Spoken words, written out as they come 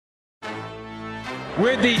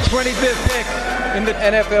With the 25th pick in the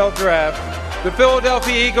NFL Draft, the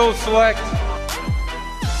Philadelphia Eagles select.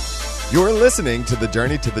 You're listening to the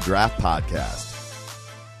Journey to the Draft podcast.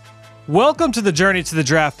 Welcome to the Journey to the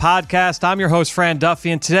Draft podcast. I'm your host, Fran Duffy,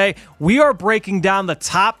 and today we are breaking down the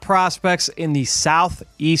top prospects in the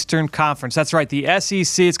Southeastern Conference. That's right, the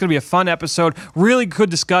SEC. It's going to be a fun episode. Really good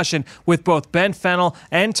discussion with both Ben Fennell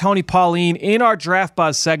and Tony Pauline in our Draft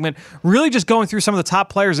Buzz segment. Really just going through some of the top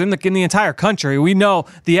players in the entire country. We know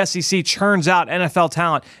the SEC churns out NFL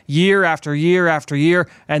talent year after year after year,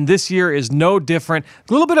 and this year is no different.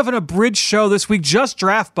 A little bit of an abridged show this week, just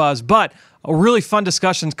Draft Buzz, but a really fun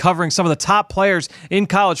discussion covering some of the top players in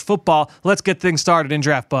college football. Let's get things started in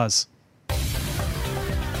Draft Buzz.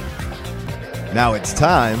 Now it's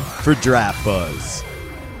time for Draft Buzz.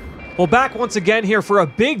 Well, back once again here for a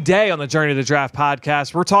big day on the Journey to the Draft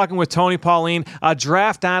podcast. We're talking with Tony Pauline, a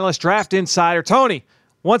draft analyst, draft insider. Tony,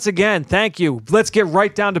 once again, thank you. Let's get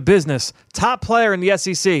right down to business. Top player in the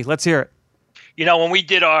SEC. Let's hear it. You know, when we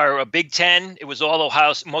did our Big Ten, it was all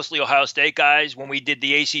mostly Ohio State guys. When we did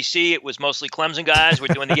the ACC, it was mostly Clemson guys. We're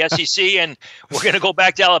doing the SEC, and we're going to go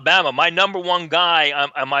back to Alabama. My number one guy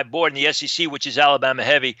on my board in the SEC, which is Alabama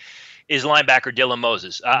heavy, is linebacker Dylan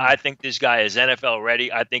Moses. I think this guy is NFL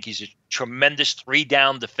ready. I think he's a tremendous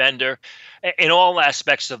three-down defender in all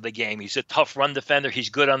aspects of the game. He's a tough run defender. He's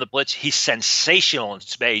good on the blitz. He's sensational in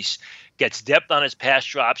space. Gets depth on his pass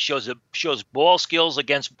drop, shows ball skills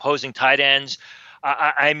against opposing tight ends.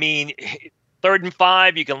 I mean, 3rd and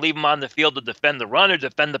 5, you can leave him on the field to defend the run or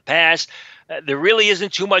defend the pass. There really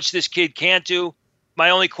isn't too much this kid can't do.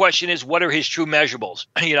 My only question is, what are his true measurables?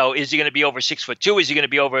 You know, is he going to be over 6'2"? Is he going to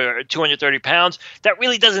be over 230 pounds? That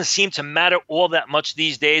really doesn't seem to matter all that much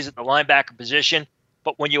these days at the linebacker position.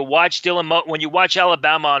 But when you watch when you watch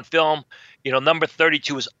Alabama on film, you know, number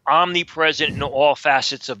 32 is omnipresent in all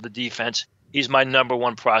facets of the defense. He's my number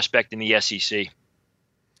one prospect in the SEC.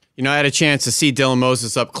 You know, I had a chance to see Dylan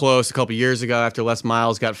Moses up close a couple years ago after Les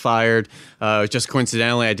Miles got fired. Just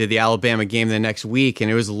coincidentally, I did the Alabama game the next week,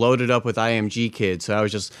 and it was loaded up with IMG kids. So I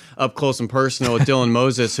was just up close and personal with Dylan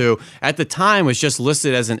Moses, who at the time was just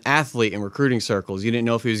listed as an athlete in recruiting circles. You didn't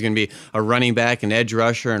know if he was going to be a running back, an edge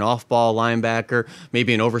rusher, an off-ball linebacker,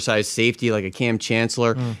 maybe an oversized safety like a Cam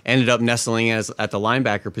Chancellor. Ended up nestling at the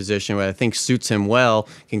linebacker position, where I think suits him well,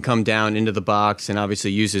 can come down into the box and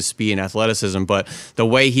obviously use his speed and athleticism. But the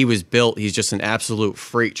way he was built, he's just an absolute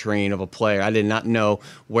freight train of a player. I did not know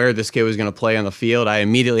where this kid was going to play on the field. I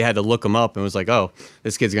immediately had to look him up and was like, oh,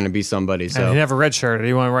 this kid's going to be somebody. So and he never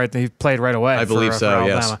redshirted. He played right away. I believe so,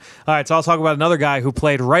 yes. All right, so I'll talk about another guy who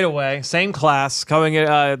played right away, same class, coming in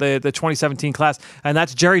the 2017 class, and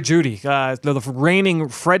that's Jerry Jeudy, the reigning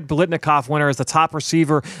Fred Biletnikoff winner, as the top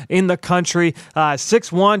receiver in the country.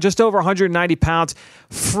 6'1", just over 190 pounds.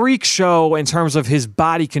 Freak show in terms of his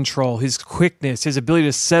body control, his quickness, his ability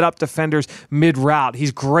to set up defenders mid-route.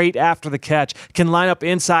 He's great after the catch, can line up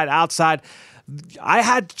inside, outside. I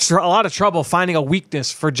had a lot of trouble finding a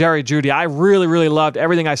weakness for Jerry Jeudy. I really, really loved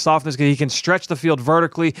everything I saw from this guy. He can stretch the field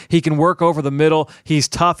vertically. He can work over the middle. He's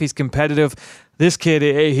tough. He's competitive. This kid,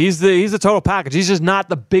 he's the total package. He's just not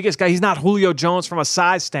the biggest guy. He's not Julio Jones from a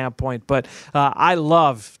size standpoint, but I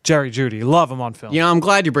love Jerry Jeudy. Love him on film. You know, I'm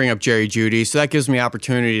glad you bring up Jerry Jeudy, so that gives me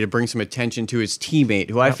opportunity to bring some attention to his teammate,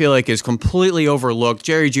 who I feel like is completely overlooked.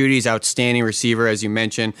 Jerry Jeudy's outstanding receiver, as you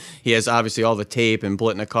mentioned. He has obviously all the tape and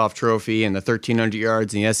Biletnikoff Trophy and the 1,300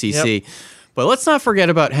 yards in the SEC. Yep. But let's not forget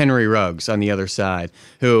about Henry Ruggs on the other side,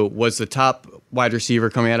 who was the top wide receiver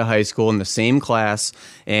coming out of high school in the same class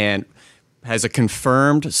and has a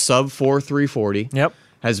confirmed sub-4 340. Yep.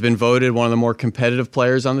 Has been voted one of the more competitive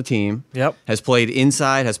players on the team. Yep. Has played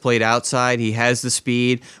inside, has played outside. He has the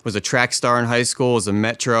speed. Was a track star in high school. Was a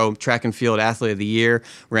Metro Track and Field Athlete of the Year.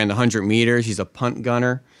 Ran the 100 meters. He's a punt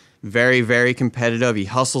gunner. Very, very competitive. He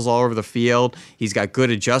hustles all over the field. He's got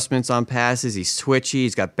good adjustments on passes. He's twitchy.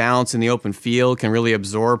 He's got balance in the open field, can really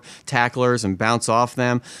absorb tacklers and bounce off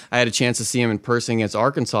them. I had a chance to see him in person against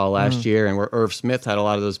Arkansas last year, and where Irv Smith had a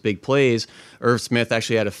lot of those big plays. Irv Smith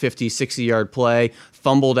actually had a 50, 60-yard play,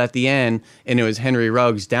 fumbled at the end, and it was Henry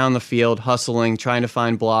Ruggs down the field, hustling, trying to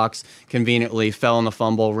find blocks, conveniently fell on the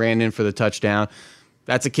fumble, ran in for the touchdown.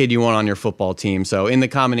 That's a kid you want on your football team. So in the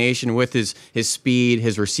combination with his speed,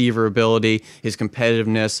 his receiver ability, his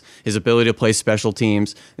competitiveness, his ability to play special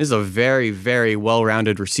teams, this is a very, very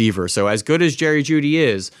well-rounded receiver. So as good as Jerry Jeudy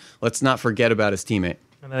is, let's not forget about his teammate.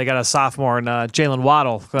 And then they got a sophomore and Jalen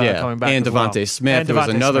Waddle coming back. And Devontae Smith. And there was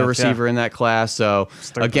Devontae another Smith, receiver in that class. So,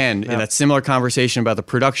 again, in that similar conversation about the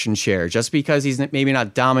production share, just because he's maybe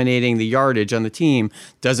not dominating the yardage on the team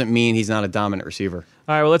doesn't mean he's not a dominant receiver.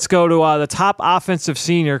 All right, well, let's go to the top offensive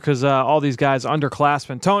senior because all these guys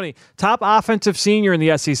underclassmen. Tony, top offensive senior in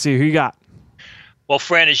the SEC. Who you got? Well,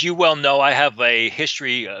 Fran, as you well know, I have a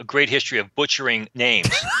great history of butchering names.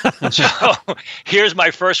 So here's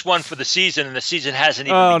my first one for the season, and the season hasn't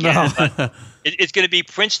even begun. No. It's going to be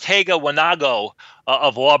Prince Tega Wanago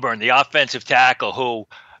of Auburn, the offensive tackle, who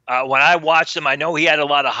when I watched him, I know he had a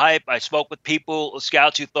lot of hype. I spoke with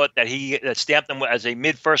scouts who thought that he stamped him as a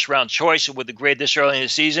mid-first round choice with the grade this early in the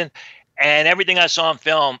season. And everything I saw on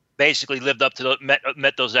film basically lived up to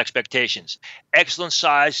met those expectations. Excellent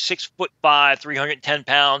size, 6'5", 310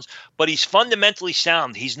 pounds, but he's fundamentally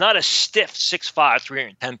sound. He's not a stiff 6'5",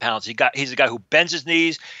 310 pounds. He's a guy who bends his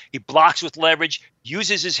knees, he blocks with leverage,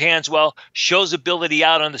 uses his hands well, shows ability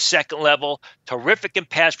out on the second level, terrific in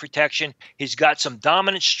pass protection. He's got some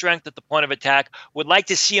dominant strength at the point of attack. Would like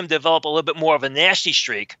to see him develop a little bit more of a nasty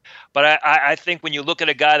streak. But I think when you look at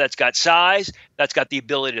a guy that's got size, that's got the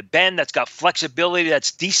ability to bend, that's got flexibility,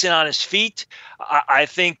 that's decent on his feet, I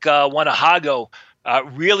think Wanago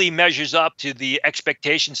really measures up to the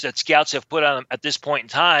expectations that scouts have put on him at this point in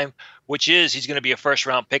time, which is he's going to be a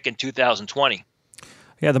first-round pick in 2020.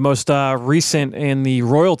 Yeah, the most recent in the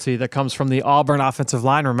royalty that comes from the Auburn offensive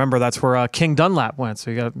line. Remember, that's where King Dunlap went.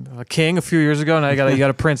 So you got a King a few years ago, and now you got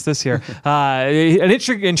a Prince this year. An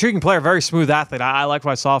intriguing player, very smooth athlete. I like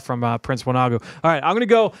what I saw from Prince Wanago. All right, I'm going to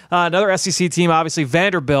go another SEC team, obviously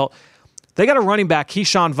Vanderbilt. They got a running back,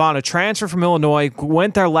 Keyshawn Vaughn, a transfer from Illinois,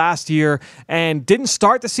 went there last year and didn't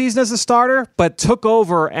start the season as a starter, but took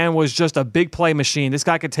over and was just a big play machine. This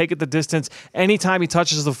guy could take it the distance anytime he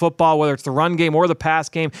touches the football, whether it's the run game or the pass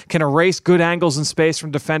game, can erase good angles in space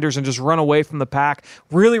from defenders and just run away from the pack.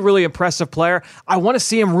 Really, really impressive player. I want to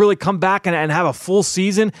see him really come back and have a full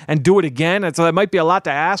season and do it again. And so that might be a lot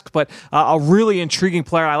to ask, but a really intriguing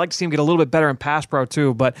player. I like to see him get a little bit better in pass pro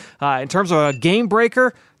too. But in terms of a game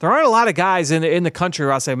breaker, there aren't a lot of guys in the country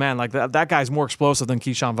where I say, man, like that guy's more explosive than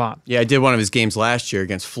Keyshawn Vaughn. Yeah, I did one of his games last year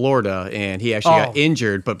against Florida, and he actually got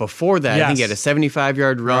injured. But before that, I think he had a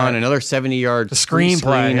 75-yard run, another 70-yard screen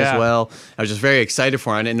as well. I was just very excited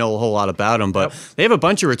for him. I didn't know a whole lot about him, but they have a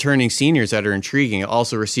bunch of returning seniors that are intriguing.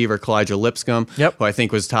 Also, receiver Kalijah Lipscomb, who I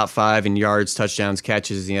think was top 5 in yards, touchdowns,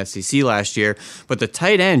 catches in the SEC last year. But the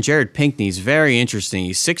tight end, Jared Pinkney, is very interesting.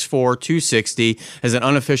 He's 6'4", 260, has an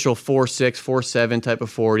unofficial 4'6", 4'7" type of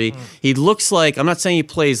 40. He looks like, I'm not saying he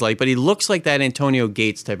plays like, but he looks like that Antonio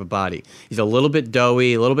Gates type of body. He's a little bit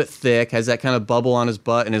doughy, a little bit thick, has that kind of bubble on his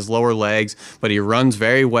butt and his lower legs, but he runs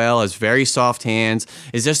very well, has very soft hands,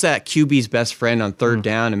 is just that QB's best friend on third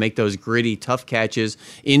down and make those gritty, tough catches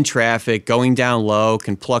in traffic, going down low,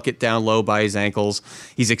 can pluck it down low by his ankles.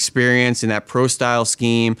 He's experienced in that pro-style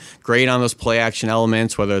scheme, great on those play-action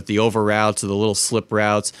elements, whether it's the over routes or the little slip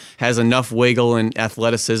routes, has enough wiggle and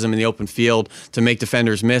athleticism in the open field to make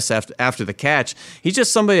defenders miss after the catch. He's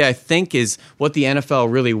just somebody I think is what the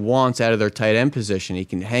NFL really wants out of their tight end position. He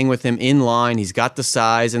can hang with him in line. He's got the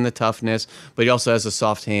size and the toughness, but he also has the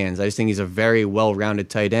soft hands. I just think he's a very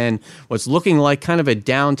well-rounded tight end. What's looking like kind of a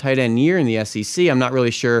down tight end year in the SEC, I'm not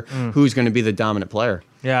really sure who's going to be the dominant player.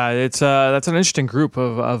 Yeah, it's that's an interesting group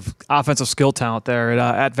of offensive skill talent there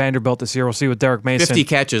at Vanderbilt this year. We'll see with Derek Mason. 50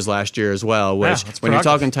 catches last year as well, which when you're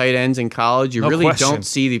talking tight ends in college, you really don't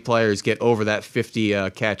see the players get over that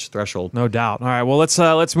 50 catch threshold. No doubt. All right, well,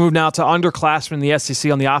 let's move now to underclassmen in the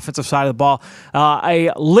SEC on the offensive side of the ball.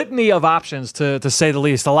 A litany of options, to say the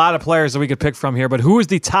least. A lot of players that we could pick from here, but who is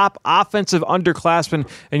the top offensive underclassman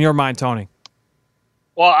in your mind, Tony?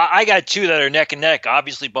 Well, I got two that are neck and neck,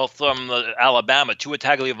 obviously both from Alabama, Tua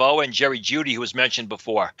Tagovailoa and Jerry Jeudy, who was mentioned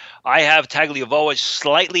before. I have Tagovailoa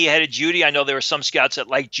slightly ahead of Jeudy. I know there are some scouts that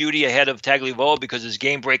like Jeudy ahead of Tagovailoa because of his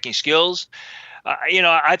game-breaking skills.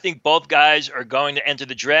 I think both guys are going to enter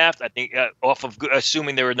the draft. I think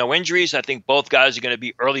assuming there are no injuries, I think both guys are going to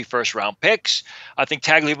be early first-round picks. I think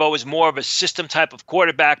Tagovailoa is more of a system type of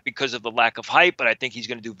quarterback because of the lack of height, but I think he's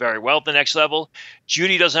going to do very well at the next level.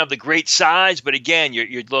 Jeudy doesn't have the great size, but again,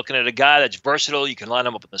 you're looking at a guy that's versatile. You can line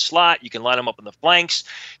him up in the slot. You can line him up in the flanks,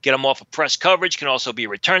 get him off of press coverage, can also be a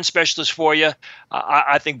return specialist for you.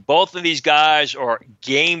 I think both of these guys are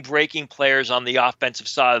game-breaking players on the offensive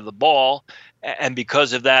side of the ball. And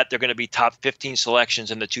because of that, they're going to be top 15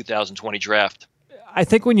 selections in the 2020 draft. I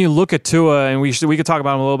think when you look at Tua, and we could talk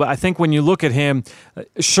about him a little bit. I think when you look at him,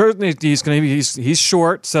 certainly he's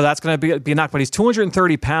short, so that's going to be a knock. But he's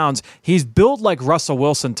 230 pounds. He's built like Russell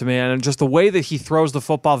Wilson to me, and just the way that he throws the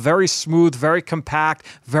football, very smooth, very compact,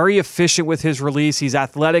 very efficient with his release. He's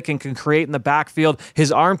athletic and can create in the backfield.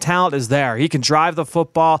 His arm talent is there. He can drive the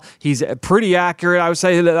football. He's pretty accurate. I would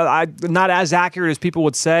say not as accurate as people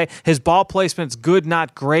would say. His ball placement's good,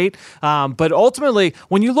 not great. But ultimately,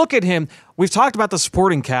 when you look at him, we've talked about the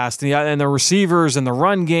supporting cast and the receivers and the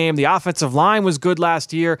run game. The offensive line was good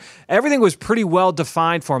last year. Everything was pretty well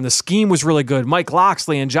defined for him. The scheme was really good. Mike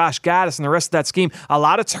Locksley and Josh Gaddis and the rest of that scheme. A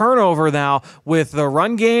lot of turnover now with the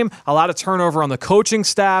run game, a lot of turnover on the coaching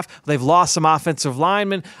staff. They've lost some offensive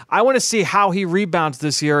linemen. I want to see how he rebounds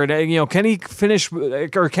this year. And, can he finish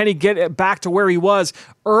or can he get back to where he was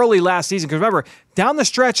early last season? Because remember, down the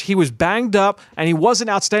stretch, he was banged up, and he wasn't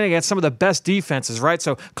outstanding against some of the best defenses, right?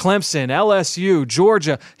 So Clemson, LSU,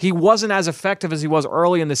 Georgia, he wasn't as effective as he was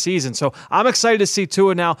early in the season. So I'm excited to see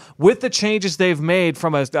Tua now with the changes they've made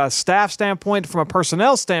from a staff standpoint, from a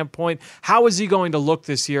personnel standpoint. How is he going to look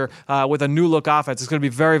this year with a new-look offense? It's going to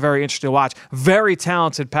be very, very interesting to watch. Very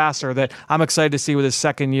talented passer that I'm excited to see with his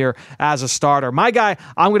second year as a starter. My guy,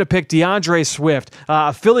 I'm going to pick DeAndre Swift,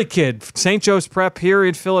 a Philly kid, St. Joe's Prep here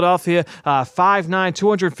in Philadelphia, 5'9",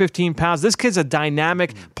 215 pounds. This kid's a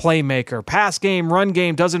dynamic playmaker. Pass game, run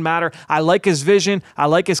game, doesn't matter. I like his vision. I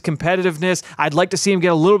like his competitiveness. I'd like to see him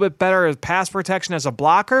get a little bit better at pass protection as a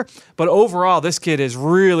blocker. But overall, this kid is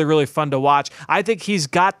really, really fun to watch. I think he's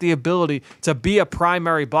got the ability to be a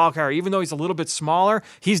primary ball carrier. Even though he's a little bit smaller,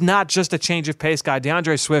 he's not just a change of pace guy.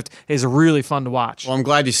 DeAndre Swift is really fun to watch. Well, I'm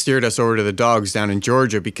glad you steered us over to the Dogs down in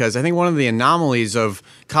Georgia, because I think one of the anomalies of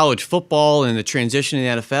college football and the transition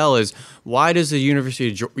in the NFL is, why does the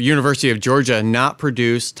University of Georgia not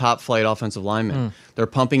produce top-flight offensive linemen? They're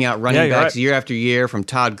pumping out running backs year after year, from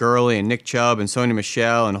Todd Gurley and Nick Chubb and Sony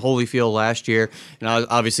Michel and Holyfield last year, and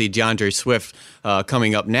obviously DeAndre Swift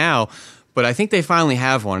coming up now. But I think they finally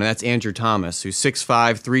have one, and that's Andrew Thomas, who's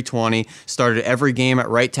 6'5", 320, started every game at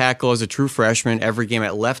right tackle as a true freshman, every game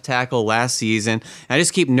at left tackle last season. And I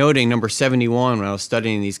just keep noting number 71 when I was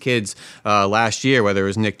studying these kids last year, whether it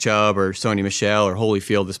was Nick Chubb or Sony Michel or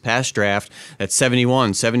Holyfield this past draft, that's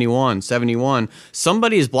 71, 71, 71.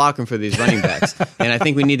 Somebody is blocking for these running backs, and I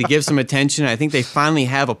think we need to give some attention. I think they finally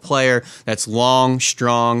have a player that's long,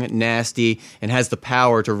 strong, nasty, and has the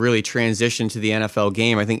power to really transition to the NFL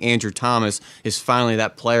game. I think Andrew Thomas is finally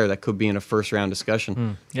that player that could be in a first-round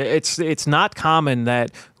discussion. It's not common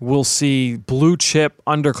that we'll see blue chip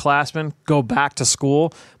underclassmen go back to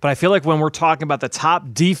school, but I feel like when we're talking about the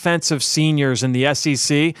top defensive seniors in the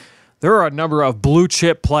SEC, there are a number of blue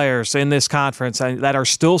chip players in this conference that are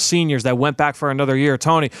still seniors that went back for another year.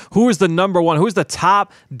 Tony, who is the number one? Who's the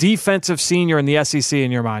top defensive senior in the SEC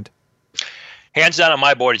in your mind? Hands down on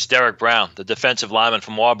my board, it's Derek Brown, the defensive lineman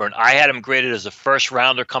from Auburn. I had him graded as a first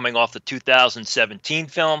rounder coming off the 2017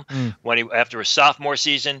 film after his sophomore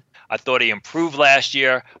season. I thought he improved last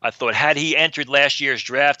year. I thought had he entered last year's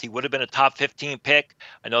draft, he would have been a top 15 pick.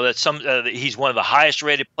 I know that he's one of the highest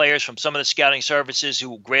rated players from some of the scouting services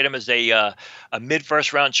who grade him as a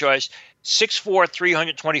mid-first round choice. 6'4",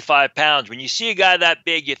 325 pounds. When you see a guy that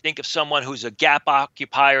big, you think of someone who's a gap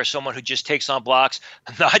occupier, someone who just takes on blocks.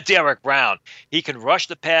 Not Derek Brown. He can rush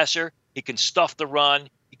the passer. He can stuff the run.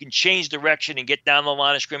 He can change direction and get down the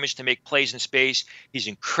line of scrimmage to make plays in space. He's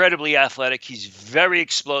incredibly athletic. He's very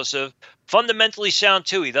explosive. Fundamentally sound,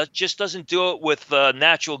 too. He just doesn't do it with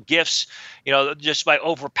natural gifts, just by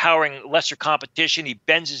overpowering lesser competition. He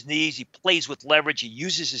bends his knees. He plays with leverage. He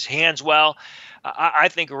uses his hands well. I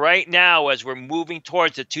think right now, as we're moving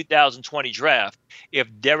towards the 2020 draft, if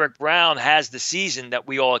Derek Brown has the season that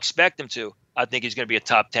we all expect him to, I think he's going to be a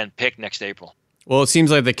top 10 pick next April. Well, it seems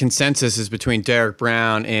like the consensus is between Derek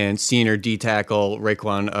Brown and senior D-tackle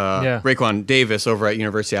Raekwon Davis over at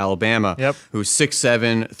University of Alabama, who's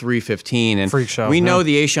 6'7", 315. And freak show. We know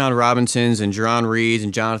the A'Shawn Robinsons and Jerron Reeds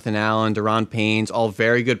and Jonathan Allen, Daron Paynes, all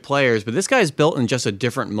very good players, but this guy's built in just a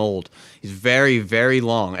different mold. He's very, very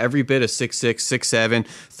long, every bit of 6'6", 6'7",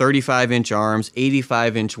 35-inch arms,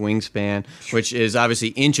 85-inch wingspan, which is obviously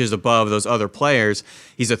inches above those other players.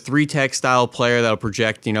 He's a three-tech style player that'll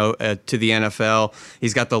project, to the NFL. NFL.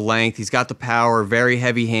 He's got the length, he's got the power, very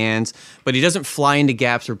heavy hands, but he doesn't fly into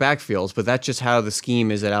gaps or backfields. But that's just how the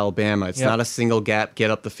scheme is at Alabama. It's not a single gap,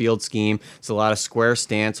 get up the field scheme. It's a lot of square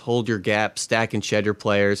stance, hold your gap, stack and shed your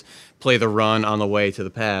players, play the run on the way to the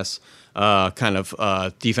pass.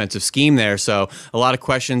 Defensive scheme there. So a lot of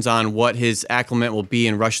questions on what his acclimate will be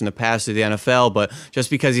in rushing the pass to the NFL, but just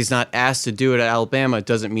because he's not asked to do it at Alabama, it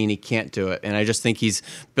doesn't mean he can't do it. And I just think he's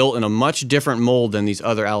built in a much different mold than these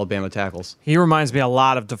other Alabama tackles. He reminds me a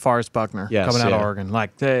lot of DeForest Buckner coming out of Oregon,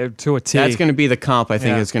 like to a T. That's going to be the comp I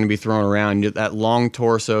think that's going to be thrown around. That long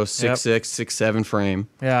torso, 6'6", 6'7" frame.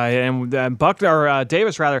 Yeah, and Buckner, or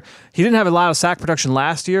Davis rather, he didn't have a lot of sack production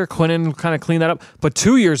last year. Quinnen kind of cleaned that up. But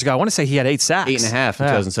 2 years ago, I want to say he had 8 sacks. 8.5 in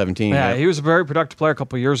 2017. Yeah, he was a very productive player a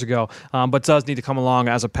couple of years ago, but does need to come along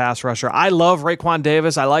as a pass rusher. I love Raekwon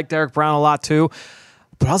Davis. I like Derek Brown a lot too.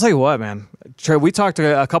 But I'll tell you what, man. Trey, we talked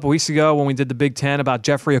a couple weeks ago when we did the Big Ten about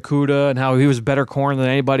Jeffrey Okudah and how he was a better corner than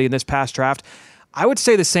anybody in this past draft. I would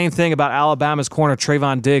say the same thing about Alabama's corner,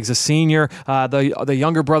 Trayvon Diggs, a senior, the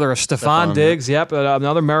younger brother of Stephon Diggs. Yep,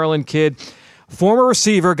 another Maryland kid. Former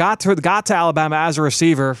receiver, got to Alabama as a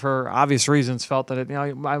receiver for obvious reasons, felt that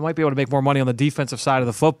I might be able to make more money on the defensive side of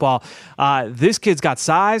the football. This kid's got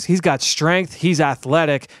size, he's got strength, he's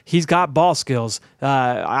athletic, he's got ball skills.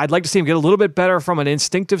 I'd like to see him get a little bit better from an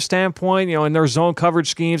instinctive standpoint, in their zone coverage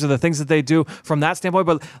schemes and the things that they do from that standpoint.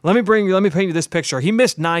 But let me paint you this picture. He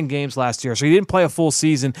missed 9 games last year, so he didn't play a full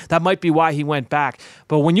season. That might be why he went back.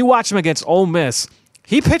 But when you watch him against Ole Miss,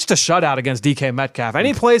 he pitched a shutout against DK Metcalf.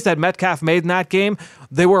 Any plays that Metcalf made in that game,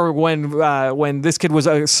 they were when this kid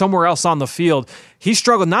was somewhere else on the field. He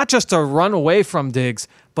struggled not just to run away from Diggs,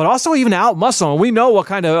 but also even out-muscle. And we know what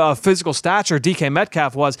kind of physical stature DK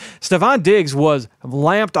Metcalf was. Stephon Diggs was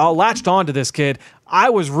latched onto this kid. I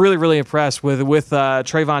was really, really impressed with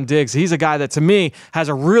Trayvon Diggs. He's a guy that, to me, has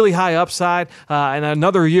a really high upside, and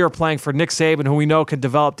another year playing for Nick Saban, who we know can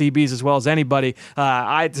develop DBs as well as anybody.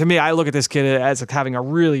 To me, I look at this kid as having a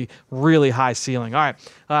really, really high ceiling. All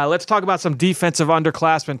right, let's talk about some defensive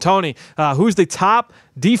underclassmen. Tony, who's the top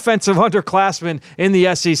defensive underclassmen in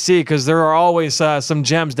the SEC? Because there are always some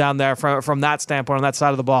gems down there from that standpoint on that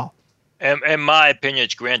side of the ball. In my opinion,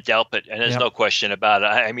 it's Grant Delpit, and there's no question about it.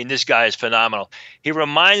 I mean, this guy is phenomenal. He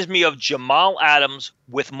reminds me of Jamal Adams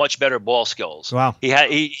with much better ball skills. Wow.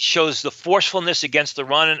 He shows the forcefulness against the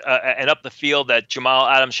run and up the field that Jamal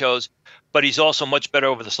Adams shows, but he's also much better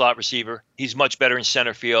over the slot receiver. He's much better in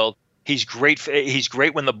center field. He's great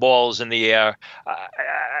when the ball is in the air.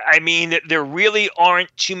 I mean, there really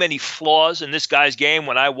aren't too many flaws in this guy's game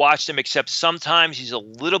when I watched him, except sometimes he's a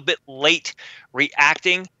little bit late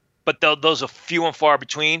reacting. But those are few and far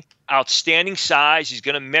between. Outstanding size. He's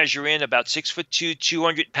going to measure in about 6'2",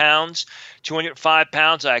 200 pounds, 205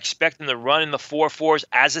 pounds. I expect him to run in the 4.4s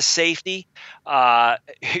as a safety.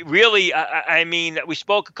 Really, I mean, we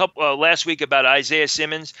spoke last week about Isaiah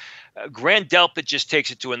Simmons. Grant Delpit just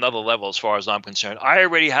takes it to another level as far as I'm concerned. I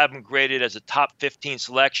already have him graded as a top 15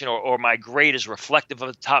 selection, or my grade is reflective of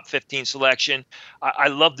a top 15 selection. I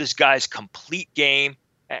love this guy's complete game.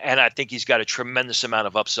 And I think he's got a tremendous amount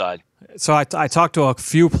of upside. So I talked to a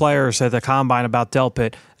few players at the Combine about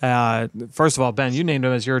Delpit. First of all, Ben, you named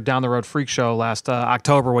him as your down-the-road freak show last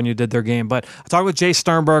October when you did their game. But I talked with Jay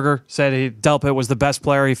Sternberger, said Delpit was the best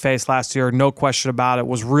player he faced last year, no question about it.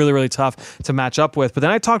 Was really, really tough to match up with. But then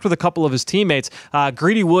I talked with a couple of his teammates.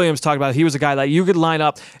 Greedy Williams talked about he was a guy that you could line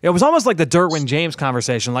up. It was almost like the Derwin James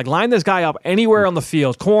conversation. Like, line this guy up anywhere on the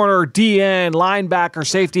field, corner, DN, linebacker,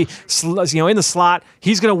 safety, in the slot.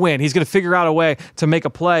 He's going to win. He's going to figure out a way to make a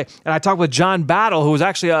play. And I talked with John Battle, who was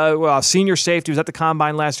actually a senior safety. He was at the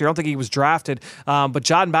Combine last year. I don't think he was drafted, but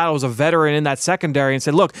John Battle was a veteran in that secondary and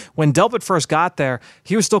said, look, when Delpit first got there,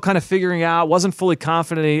 he was still kind of figuring out, wasn't fully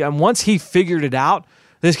confident. And once he figured it out,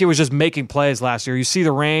 this kid was just making plays last year. You see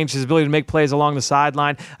the range, his ability to make plays along the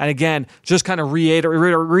sideline. And again, just kind of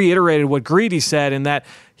reiterated what Greedy said in that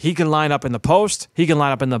he can line up in the post, he can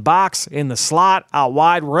line up in the box, in the slot, out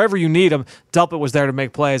wide, wherever you need him. Delpit was there to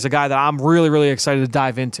make plays, a guy that I'm really, really excited to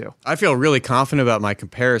dive into. I feel really confident about my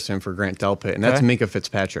comparison for Grant Delpit, and that's Minkah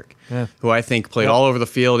Fitzpatrick, who I think played all over the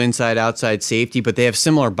field, inside, outside safety, but they have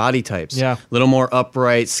similar body types. Yeah. A little more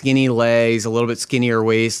upright, skinny legs, a little bit skinnier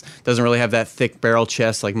waist, doesn't really have that thick barrel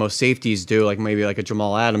chest like most safeties do, like maybe like a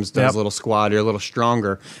Jamal Adams does, a little squattier, a little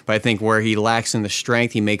stronger. But I think where he lacks in the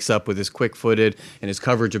strength, he makes up with his quick-footed and his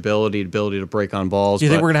coverage coverage ability to break on balls. Do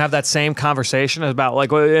you think we're going to have that same conversation about,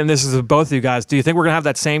 like, and this is both of you guys, do you think we're going to have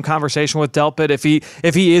that same conversation with Delpit if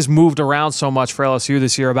he is moved around so much for LSU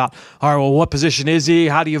this year about, all right, well, what position is he?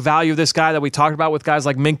 How do you value this guy that we talked about with guys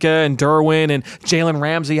like Minka and Derwin and Jalen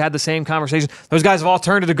Ramsey had the same conversation? Those guys have all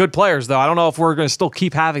turned into good players, though. I don't know if we're going to still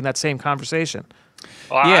keep having that same conversation.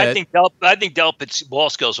 Well, yeah. I think Delpit's ball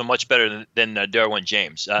skills are much better than Derwin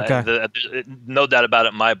James. No doubt about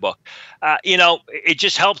it in my book. It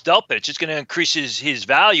just helps Delpit. It's just going to increase his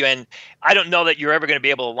value. And I don't know that you're ever going to be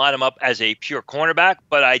able to line him up as a pure cornerback,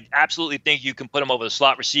 but I absolutely think you can put him over the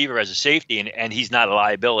slot receiver as a safety, and he's not a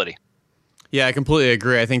liability. Yeah, I completely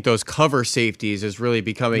agree. I think those cover safeties is really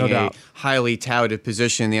becoming a highly touted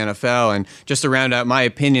position in the NFL. And just to round out my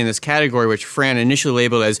opinion, this category, which Fran initially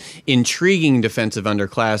labeled as intriguing defensive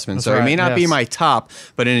underclassmen. That's so right, it may not be my top,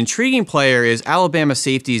 but an intriguing player is Alabama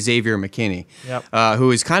safety Xavier McKinney,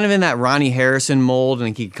 who is kind of in that Ronnie Harrison mold,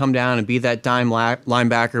 and he can come down and be that dime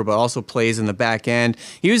linebacker, but also plays in the back end.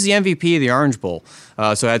 He was the MVP of the Orange Bowl.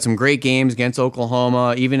 So had some great games against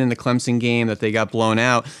Oklahoma, even in the Clemson game that they got blown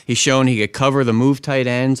out. He's shown he could cover the move tight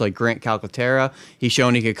ends like Grant Calcaterra. He's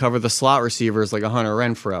shown he could cover the slot receivers like a Hunter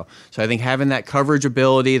Renfrow. So I think having that coverage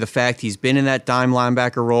ability, the fact he's been in that dime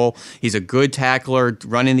linebacker role, he's a good tackler,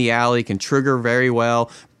 running the alley, can trigger very well,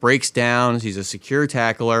 breaks down, he's a secure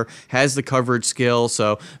tackler, has the coverage skill.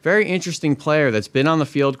 So very interesting player that's been on the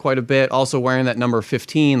field quite a bit, also wearing that number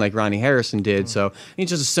 15 like Ronnie Harrison did. So he's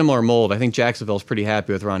just a similar mold. I think Jacksonville's pretty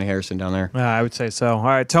happy with Ronnie Harrison down there. Yeah, I would say so. All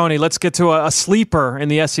right, Tony, let's get to a sleeper in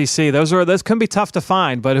the SEC. Those can be tough to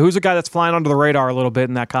find, but who's a guy that's flying under the radar a little bit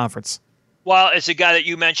in that conference? Well, it's a guy that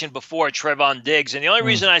you mentioned before, Trevon Diggs. And the only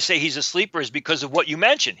reason I say he's a sleeper is because of what you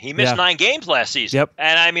mentioned. He missed 9 games last season. Yep.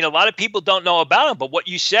 And, I mean, a lot of people don't know about him. But what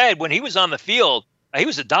you said, when he was on the field, he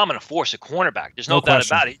was a dominant force at cornerback. There's no doubt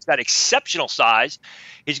about it. He's got exceptional size.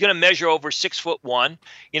 He's going to measure over 6'1".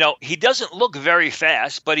 He doesn't look very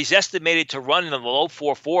fast, but he's estimated to run in the low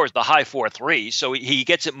 4.4s, the high 4.3s. So he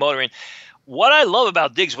gets it motoring. What I love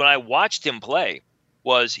about Diggs when I watched him play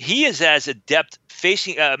was he is as adept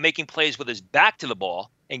making plays with his back to the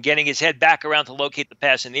ball and getting his head back around to locate the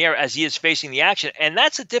pass in the air as he is facing the action. And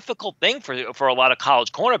that's a difficult thing for a lot of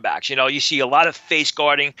college cornerbacks. You see a lot of face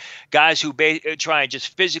guarding, guys who try and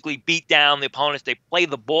just physically beat down the opponents. They play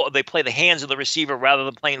the ball, they play the hands of the receiver rather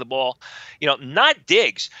than playing the ball. Not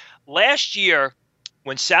Diggs. Last year,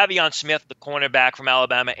 when Savion Smith, the cornerback from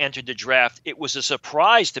Alabama, entered the draft, it was a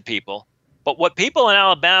surprise to people. But what people in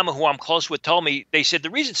Alabama who I'm close with told me, they said the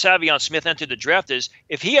reason Savion Smith entered the draft is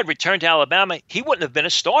if he had returned to Alabama, he wouldn't have been a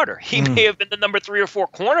starter. He may have been the number 3 or 4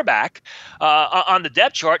 cornerback on the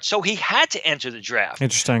depth chart, so he had to enter the draft.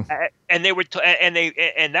 Interesting. And they were,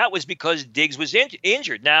 and that was because Diggs was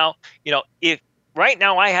injured. Now, if right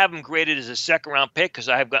now I have him graded as a second-round pick because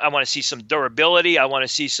I want to see some durability. I want to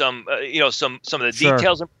see some, some of the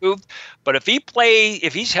details improved. But if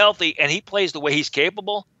he's healthy and he plays the way he's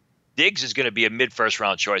capable, Diggs is going to be a mid-first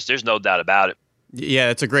round choice. There's no doubt about it. Yeah,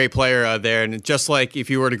 it's a great player out there. And just like if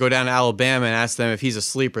you were to go down to Alabama and ask them if he's a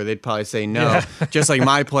sleeper, they'd probably say no. Yeah. Just like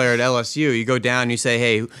my player at LSU, you go down and you say,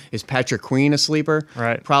 hey, is Patrick Queen a sleeper?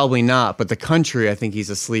 Right. Probably not. But the country, I think he's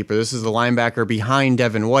a sleeper. This is the linebacker behind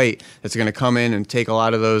Devin White that's going to come in and take a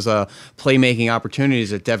lot of those playmaking opportunities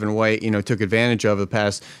that Devin White, took advantage of the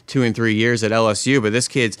past 2 and 3 years at LSU. But this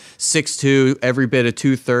kid's 6'2", every bit of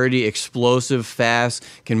 230, explosive, fast,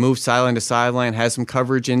 can move sideline to sideline, has some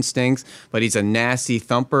coverage instincts, but he's a nasty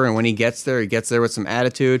thumper, and when he gets there with some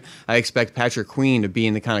attitude. I expect Patrick Queen to be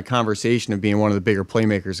in the kind of conversation of being one of the bigger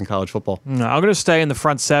playmakers in college football. I'm going to stay in the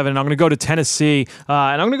front 7. I'm going to go to Tennessee,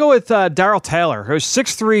 and I'm going to go with Darrell Taylor, who's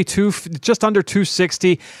 6'3", just under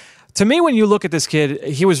 260. To me, when you look at this kid,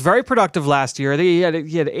 he was very productive last year. He had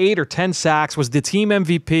 8 or 10 sacks, was the team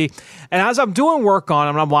MVP. And as I'm doing work on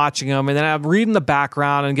him, and I'm watching him, and then I'm reading the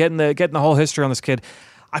background and getting the whole history on this kid,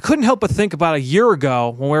 I couldn't help but think about a year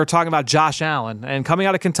ago when we were talking about Josh Allen and coming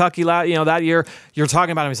out of Kentucky. That year, you're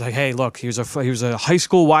talking about him. He's like, hey, look, he was a high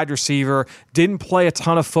school wide receiver, didn't play a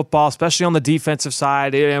ton of football, especially on the defensive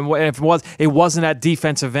side. And if it wasn't at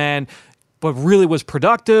defensive end, but really was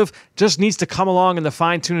productive, just needs to come along in the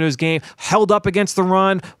fine-tuning of his game, held up against the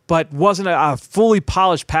run, but wasn't a fully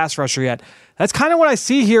polished pass rusher yet. That's kind of what I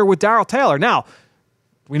see here with Darrell Taylor. Now,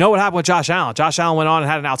 we know what happened with Josh Allen. Josh Allen went on and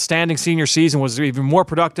had an outstanding senior season, was even more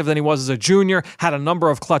productive than he was as a junior, had a number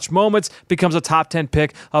of clutch moments, becomes a top 10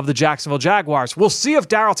 pick of the Jacksonville Jaguars. We'll see if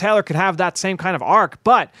Darrell Taylor could have that same kind of arc,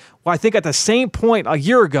 but Well, I think at the same point a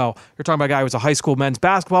year ago, you're talking about a guy who was a high school men's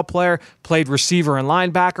basketball player, played receiver and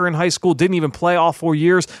linebacker in high school, didn't even play all 4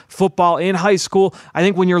 years, football in high school. I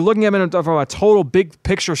think when you're looking at him from a total big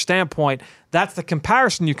picture standpoint, that's the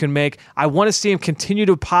comparison you can make. I want to see him continue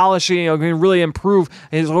to polish, really improve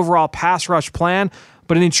his overall pass rush plan.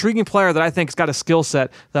 But an intriguing player that I think has got a skill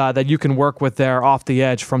set that you can work with there off the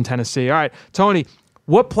edge from Tennessee. All right, Tony,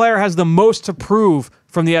 what player has the most to prove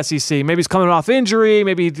from the SEC? Maybe he's coming off injury.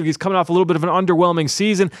 Maybe he's coming off a little bit of an underwhelming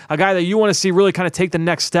season. A guy that you want to see really kind of take the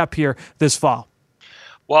next step here this fall.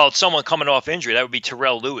 Well, it's someone coming off injury. That would be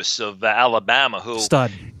Terrell Lewis of Alabama, who,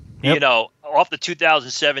 stud. Yep. Off the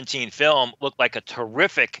 2017 film, looked like a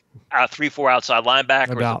terrific 3-4 outside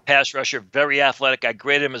linebacker, was a pass rusher, very athletic. I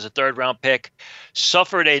graded him as a third-round pick.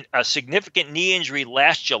 Suffered a significant knee injury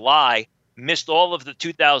last July. Missed all of the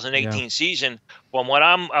 2018 season. From what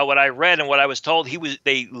I read and what I was told,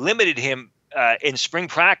 they limited him in spring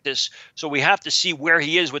practice. So we have to see where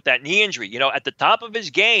he is with that knee injury. At the top of his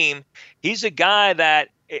game, he's a guy that,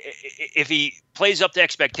 if he plays up to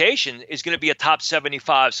expectation, is going to be a top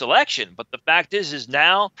 75 selection. But the fact is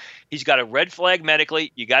now he's got a red flag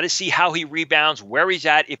medically. You got to see how he rebounds, where he's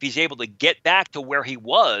at, if he's able to get back to where he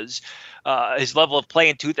was, his level of play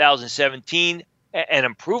in 2017, and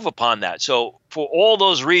improve upon that. So for all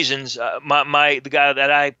those reasons, the guy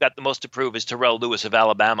that I got the most to prove is Terrell Lewis of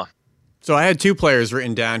Alabama. So I had two players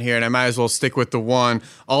written down here, and I might as well stick with the one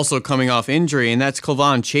also coming off injury, and that's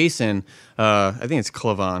K'Lavon Chaisson. I think it's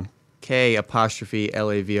K'Lavon.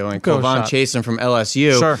 K''Lavon, K'Lavon Chaisson from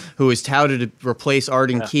LSU, who is touted to replace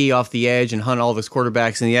Arden Key off the edge and hunt all those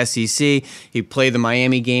quarterbacks in the SEC. He played the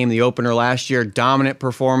Miami game, the opener last year, dominant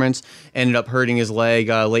performance, ended up hurting his leg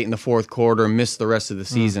late in the fourth quarter and missed the rest of the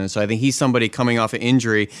season. So I think he's somebody coming off an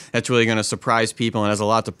injury that's really going to surprise people and has a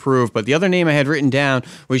lot to prove. But the other name I had written down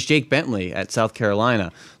was Jake Bentley at South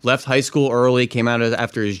Carolina. Left high school early, came out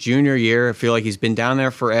after his junior year. I feel like he's been down there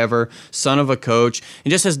forever, son of a coach,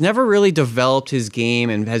 and just has never really developed his game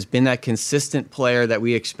and has been that consistent player that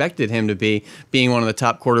we expected him to be, being one of the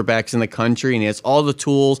top quarterbacks in the country. And he has all the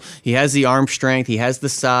tools. He has the arm strength. He has the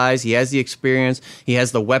size. He has the experience. He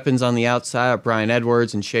has the weapons on the outside, Brian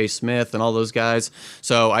Edwards and Shea Smith and all those guys.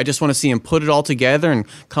 So I just want to see him put it all together and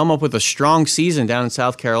come up with a strong season down in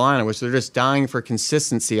South Carolina, which they're just dying for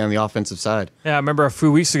consistency on the offensive side. Yeah, I remember a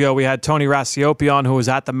few weeks ago we had Tony Racioppi on, who was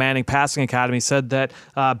at the Manning Passing Academy, said that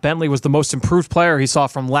Bentley was the most improved player he saw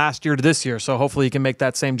from last year to this year. So hopefully he can make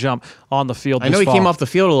that same jump on the field. I know he came off the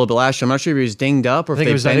field a little bit last year. I'm not sure if he was dinged up or if they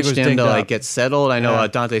benched him to get settled. I know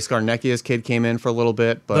Dante Scarnecchia's kid came in for a little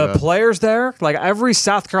bit. But the players there, like every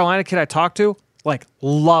South Carolina kid I talked to,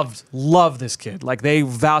 love this kid. Like, they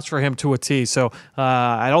vouch for him to a T. So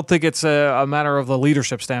I don't think it's a matter of the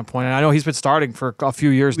leadership standpoint. And I know he's been starting for a few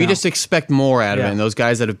years now. We just expect more out of him. Those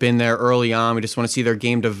guys that have been there early on, we just want to see their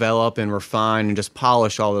game develop and refine and just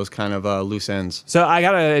polish all those kind of loose ends. So I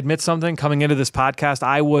got to admit something. Coming into this podcast,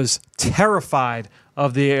 I was terrified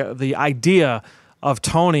of the idea of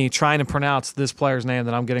Tony trying to pronounce this player's name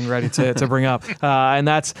that I'm getting ready to bring up. And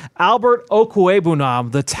that's Albert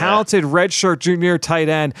Okwuegbunam, the talented redshirt junior tight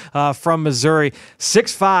end from Missouri.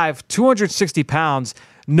 6'5", 260 pounds.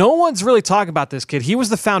 No one's really talking about this kid. He was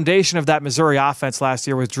the foundation of that Missouri offense last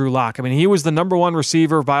year with Drew Lock. I mean, he was the number one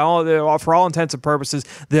receiver for all intents and purposes.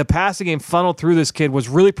 The passing game funneled through this kid, was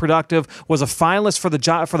really productive, was a finalist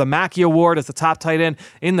for the Mackey Award as the top tight end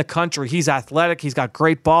in the country. He's athletic. He's got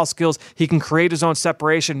great ball skills. He can create his own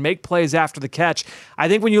separation, make plays after the catch. I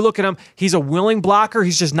think when you look at him, he's a willing blocker.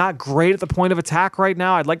 He's just not great at the point of attack right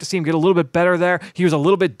now. I'd like to see him get a little bit better there. He was a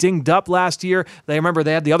little bit dinged up last year. They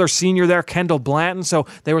had the other senior there, Kendall Blanton, so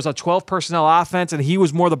there was a 12 personnel offense, and he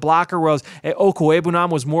was more the blocker, whereas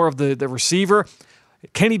Okwuegbunam was more of the receiver.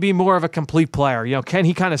 Can he be more of a complete player? Can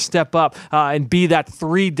he kind of step up and be that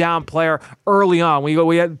 3-down player early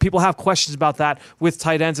on? People have questions about that with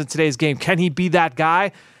tight ends in today's game. Can he be that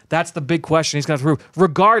guy? That's the big question he's going to prove.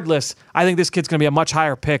 Regardless, I think this kid's going to be a much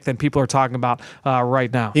higher pick than people are talking about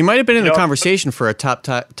right now. He might have been in the conversation for a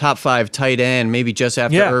top 5 tight end, maybe just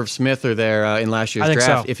after Irv Smith or there in last year's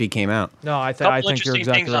draft if he came out. No, I think you're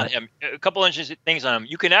exactly right. A couple interesting things on him.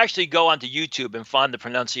 You can actually go onto YouTube and find the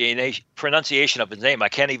pronunciation of his name. I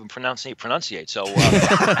can't even pronunciate. So,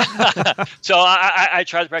 so I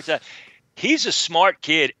tried to practice that. He's a smart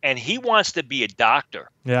kid, and he wants to be a doctor,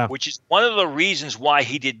 which is one of the reasons why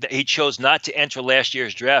he chose not to enter last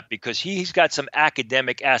year's draft, because he's got some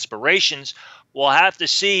academic aspirations. We'll have to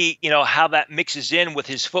see, how that mixes in with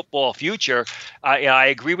his football future. I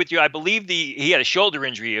agree with you. I believe he had a shoulder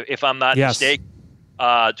injury, if I'm not mistaken,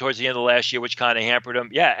 towards the end of last year, which kind of hampered him.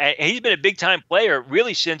 Yeah, and he's been a big-time player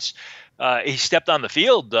really since he stepped on the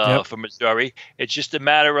field Yep. for Missouri. It's just a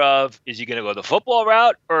matter of, is he going to go the football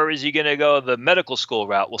route or is he going to go the medical school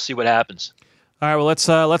route? We'll see what happens. All right,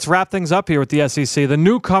 well, let's wrap things up here with the SEC. The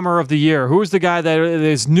newcomer of the year. Who's the guy that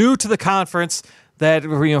is new to the conference that,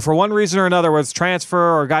 for one reason or another, whether it's transfer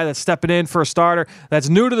or a guy that's stepping in for a starter, that's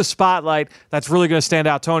new to the spotlight, that's really going to stand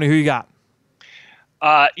out? Tony, who you got?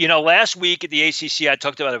 Last week at the ACC, I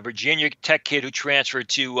talked about a Virginia Tech kid who transferred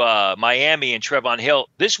to Miami and Trevon Hill.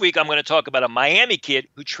 This week, I'm going to talk about a Miami kid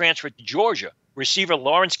who transferred to Georgia, receiver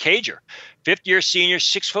Lawrence Cager, fifth-year senior,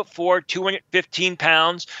 6'4", 215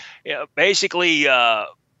 pounds. Basically,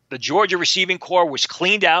 the Georgia receiving corps was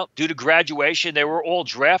cleaned out due to graduation. They were all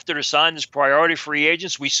drafted or signed as priority free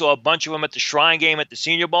agents. We saw a bunch of them at the Shrine Game at the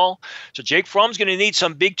Senior Bowl. So Jake Fromm's going to need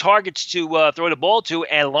some big targets to throw the ball to,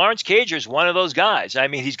 and Lawrence Cager is one of those guys. I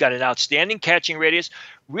mean, he's got an outstanding catching radius.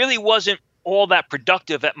 Really wasn't all that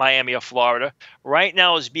productive at Miami or Florida. Right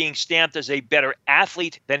now is being stamped as a better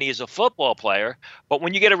athlete than he is a football player. But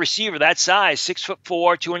when you get a receiver that size,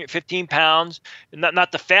 6'4", 215 pounds,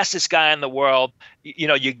 not the fastest guy in the world,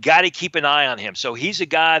 you got to keep an eye on him. So he's a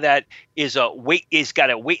guy that is got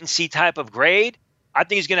a wait and see type of grade. I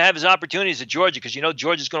think he's going to have his opportunities at Georgia because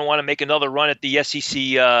Georgia's going to want to make another run at the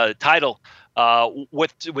SEC title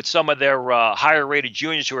with some of their higher rated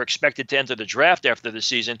juniors who are expected to enter the draft after the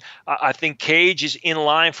season. I think Cage is in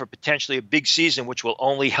line for potentially a big season, which will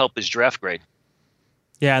only help his draft grade.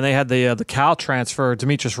 Yeah, and they had the Cal transfer,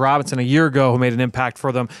 Demetrius Robinson, a year ago, who made an impact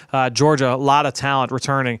for them. Georgia, a lot of talent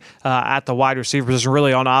returning at the wide receiver position,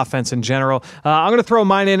 really on offense in general. I'm going to throw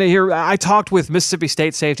mine in here. I talked with Mississippi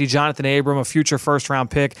State safety Jonathan Abram, a future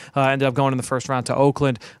first-round pick, ended up going in the first round to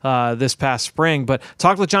Oakland this past spring. But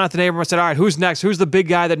talked with Jonathan Abram. I said, all right, who's next? Who's the big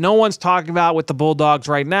guy that no one's talking about with the Bulldogs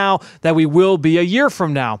right now that we will be a year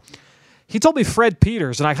from now? He told me Fred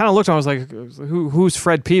Peters, and I kind of looked at him. I was like, who's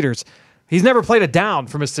Fred Peters? He's never played a down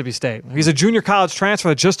for Mississippi State. He's a junior college transfer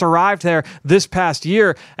that just arrived there this past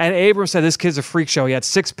year. And Abrams said this kid's a freak show. He had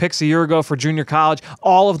 6 picks a year ago for junior college.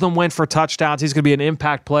 All of them went for touchdowns. He's going to be an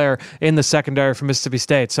impact player in the secondary for Mississippi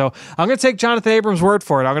State. So I'm going to take Jonathan Abrams' word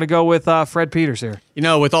for it. I'm going to go with Fred Peters here.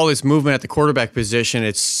 With all this movement at the quarterback position,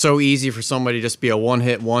 it's so easy for somebody to just be a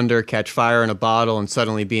one-hit wonder, catch fire in a bottle, and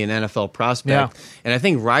suddenly be an NFL prospect. Yeah. And I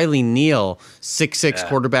think Riley Neal, 6'6"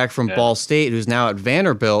 quarterback from Ball State, who's now at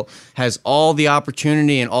Vanderbilt, has all the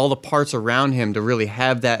opportunity and all the parts around him to really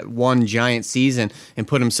have that one giant season and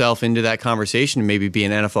put himself into that conversation and maybe be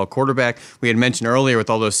an NFL quarterback. We had mentioned earlier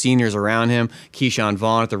with all those seniors around him, Keyshawn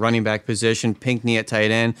Vaughn at the running back position, Pinckney at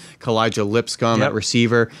tight end, Kalijah Lipscomb at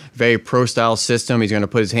receiver, very pro-style system. He's going to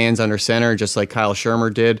put his hands under center just like Kyle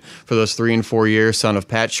Shurmur did for those 3 and 4 years, son of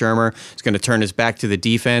Pat Shurmur. He's going to turn his back to the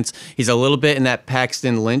defense. He's a little bit in that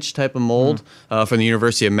Paxton Lynch type of mold from the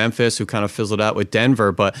University of Memphis, who kind of fizzled out with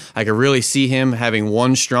Denver, but I could really see him having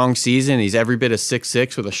one strong season. He's every bit of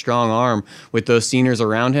 6'6" with a strong arm with those seniors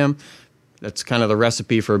around him. That's kind of the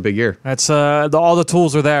recipe for a big year. That's all the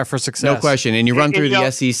tools are there for success. No question. And you run through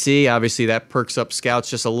the SEC, obviously that perks up scouts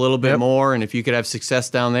just a little bit more, and if you could have success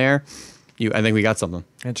down there, I think we got something.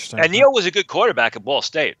 Interesting. And Neal was a good quarterback at Ball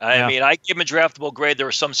State. I mean, I give him a draftable grade. There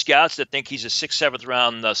were some scouts that think he's a 6th, 7th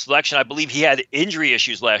round selection. I believe he had injury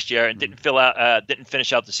issues last year and didn't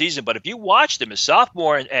finish out the season. But if you watched him his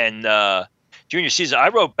sophomore and junior season, I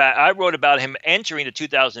wrote about him entering the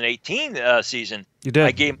 2018 season. You did.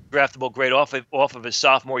 I gave him a draftable grade off of his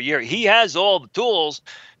sophomore year. He has all the tools.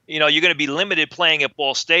 You're going to be limited playing at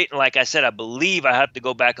Ball State. And like I said, I believe I have to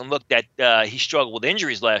go back and look that he struggled with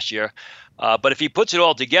injuries last year. But if he puts it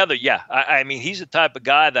all together, I mean, he's the type of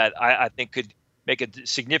guy that I think could make a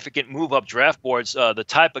significant move up draft boards. The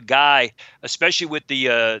type of guy, especially with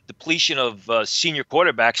the depletion of senior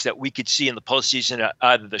quarterbacks that we could see in the postseason at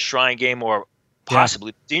either the Shrine Game or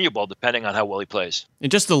possibly the Senior Bowl, depending on how well he plays.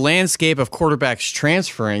 And just the landscape of quarterbacks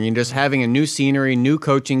transferring and just having a new scenery, new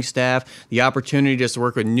coaching staff, the opportunity just to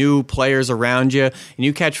work with new players around you, and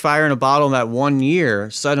you catch fire in a bottle in that 1 year,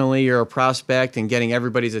 suddenly you're a prospect and getting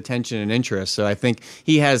everybody's attention and interest. So I think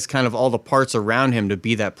he has kind of all the parts around him to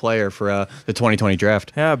be that player for the 2020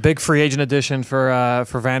 draft. Yeah, big free agent addition for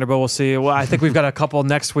Vanderbilt. We'll see. Well, I think we've got a couple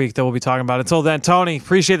next week that we'll be talking about. Until then, Tony,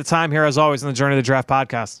 appreciate the time here as always on the Journey to the Draft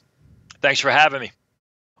podcast. Thanks for having me.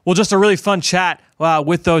 Well, just a really fun chat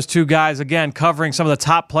with those two guys, again, covering some of the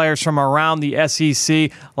top players from around the SEC.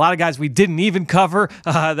 A lot of guys we didn't even cover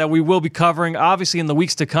that we will be covering, obviously, in the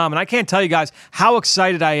weeks to come. And I can't tell you guys how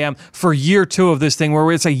excited I am for year 2 of this thing,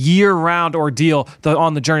 where it's a year-round ordeal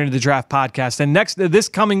on the Journey to the Draft podcast. And this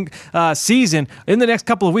coming season, in the next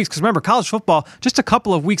couple of weeks, because remember, college football, just a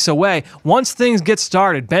couple of weeks away. Once things get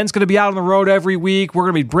started, Ben's going to be out on the road every week. We're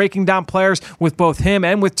going to be breaking down players with both him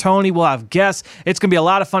and with Tony. We'll have guests. It's going to be a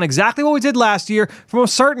lot of fun. Exactly what we did last year from a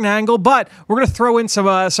certain angle, but we're going to throw in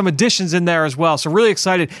some additions in there as well. So really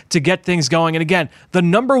excited to get things going. And again, the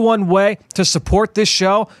number one way to support this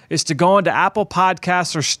show is to go into Apple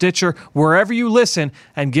Podcasts or Stitcher, wherever you listen,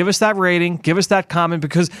 and give us that rating, give us that comment,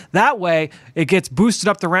 because that way it gets boosted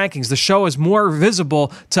up the rankings. The show is more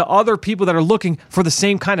visible to other people that are looking for the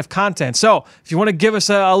same kind of content. So if you want to give us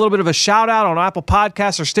a little bit of a shout out on Apple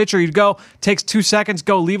Podcasts or Stitcher, you'd go, takes 2 seconds,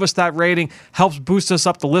 go leave us that rating, helps boost us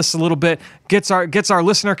up the list a little bit, gets our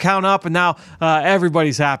listener count up, and now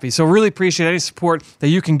everybody's happy. So really appreciate any support that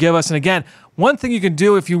you can give us. And again, one thing you can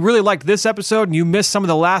do if you really liked this episode and you missed some of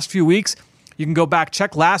the last few weeks, you can go back,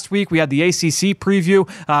 check last week. We had the ACC preview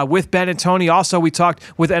with Ben and Tony. Also, we talked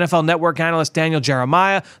with NFL Network analyst Daniel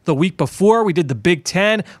Jeremiah. The week before, we did the Big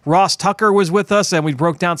Ten. Ross Tucker was with us, and we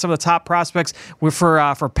broke down some of the top prospects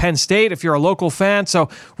for Penn State, if you're a local fan. So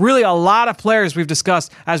really a lot of players we've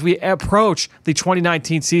discussed as we approach the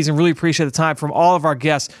 2019 season. Really appreciate the time from all of our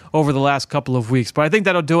guests over the last couple of weeks. But I think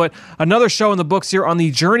that'll do it. Another show in the books here on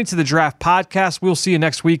the Journey to the Draft podcast. We'll see you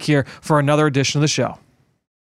next week here for another edition of the show.